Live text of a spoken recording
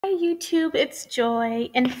Hi YouTube, it's Joy,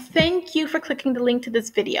 and thank you for clicking the link to this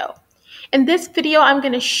video. In this video, I'm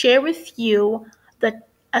going to share with you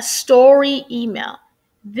a story email.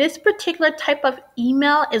 This particular type of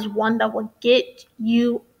email is one that will get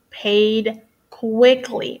you paid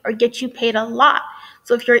quickly or get you paid a lot.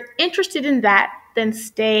 So if you're interested in that, then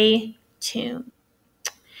stay tuned.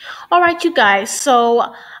 All right, you guys.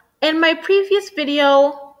 So in my previous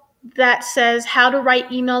video that says how to write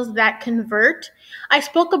emails that convert, I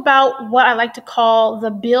spoke about what I like to call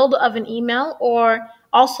the build of an email, or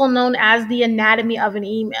also known as the anatomy of an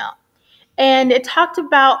email. And it talked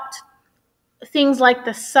about things like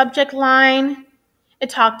the subject line. It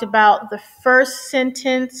talked about the first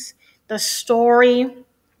sentence, the story,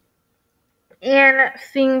 and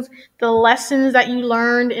the lessons that you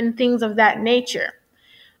learned and things of that nature.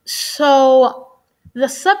 So the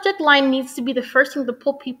subject line needs to be the first thing to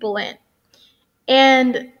pull people in.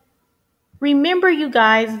 And remember, you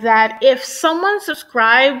guys, that if someone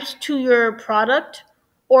subscribes to your product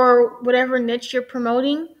or whatever niche you're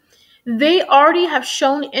promoting, they already have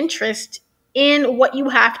shown interest in what you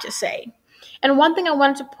have to say. And one thing I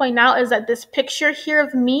wanted to point out is that this picture here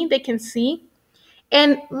of me, they can see.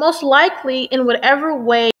 And most likely, in whatever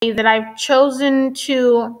way that I've chosen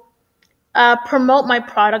to promote my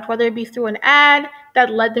product, whether it be through an ad that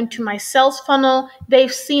led them to my sales funnel,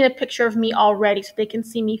 they've seen a picture of me already, so they can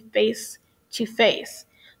see me face to face.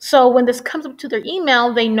 So when this comes up to their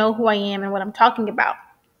email, they know who I am and what I'm talking about.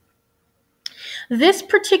 This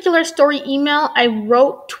particular story email I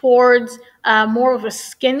wrote towards more of a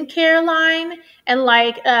skincare line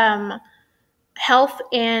and health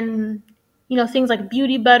and things like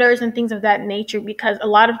beauty butters and things of that nature, because a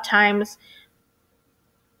lot of times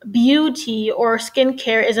beauty or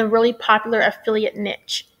skincare is a really popular affiliate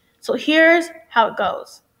niche. So here's how it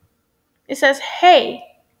goes. It says, hey,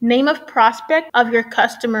 name of prospect of your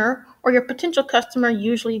customer or your potential customer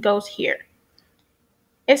usually goes here.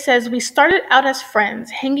 It says, we started out as friends,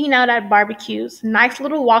 hanging out at barbecues, nice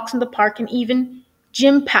little walks in the park, and even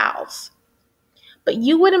gym pals. But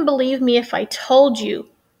you wouldn't believe me if I told you,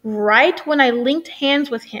 right when I linked hands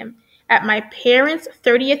with him at my parents'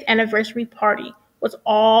 30th anniversary party was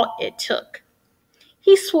all it took.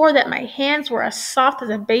 He swore that my hands were as soft as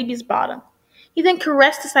a baby's bottom. He then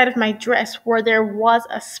caressed the side of my dress where there was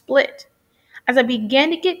a split. As I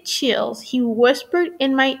began to get chills, he whispered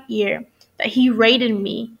in my ear that he rated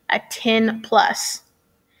me a 10 plus.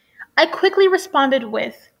 I quickly responded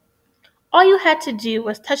with, all you had to do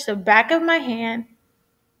was touch the back of my hand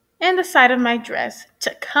and the side of my dress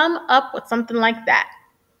to come up with something like that.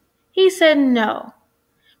 He said no,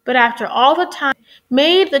 but after all the time,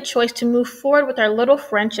 made the choice to move forward with our little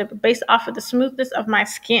friendship based off of the smoothness of my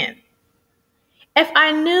skin. If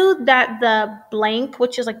I knew that the blank,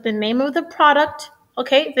 which is like the name of the product,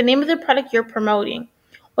 okay, the name of the product you're promoting,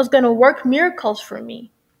 was going to work miracles for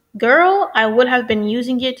me, girl, I would have been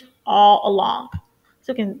using it all along.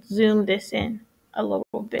 So we can zoom this in a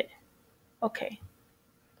little bit. Okay.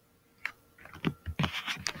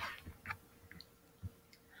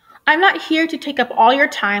 I'm not here to take up all your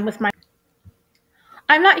time with my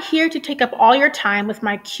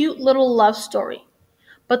cute little love story.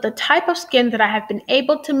 But the type of skin that I have been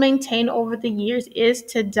able to maintain over the years is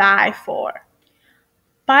to die for.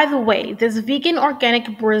 By the way, this vegan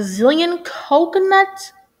organic Brazilian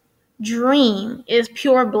coconut dream is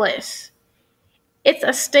pure bliss. It's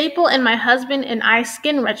a staple in my husband and I's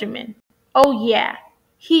skin regimen. Oh yeah,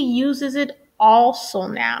 he uses it also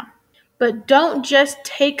now. But don't just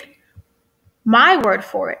take my word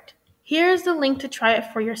for it. Here's the link to try it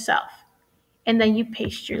for yourself. And then you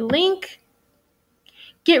paste your link.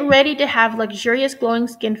 Get ready to have luxurious glowing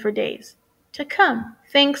skin for days to come.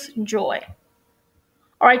 Thanks, Joy.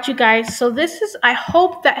 All right, you guys. So I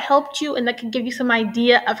hope that helped you and that can give you some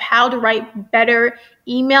idea of how to write better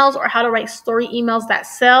emails or how to write story emails that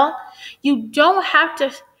sell. You don't have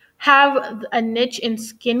to have a niche in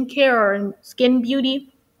skincare or in skin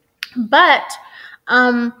beauty, but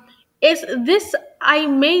I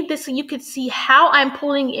made this so you could see how I'm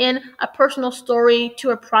pulling in a personal story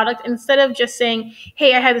to a product instead of just saying,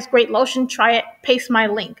 hey, I have this great lotion, try it, paste my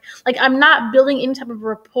link. Like, I'm not building any type of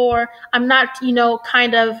rapport. I'm not,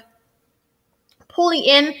 kind of pulling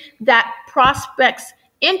in that prospect's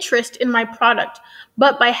interest in my product.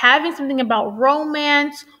 But by having something about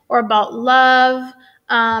romance or about love,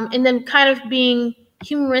 and then kind of being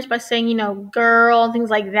humorous by saying, girl, and things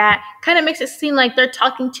like that, kind of makes it seem like they're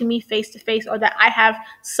talking to me face to face or that I have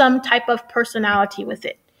some type of personality with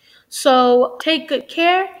it. So take good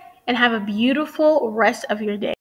care and have a beautiful rest of your day.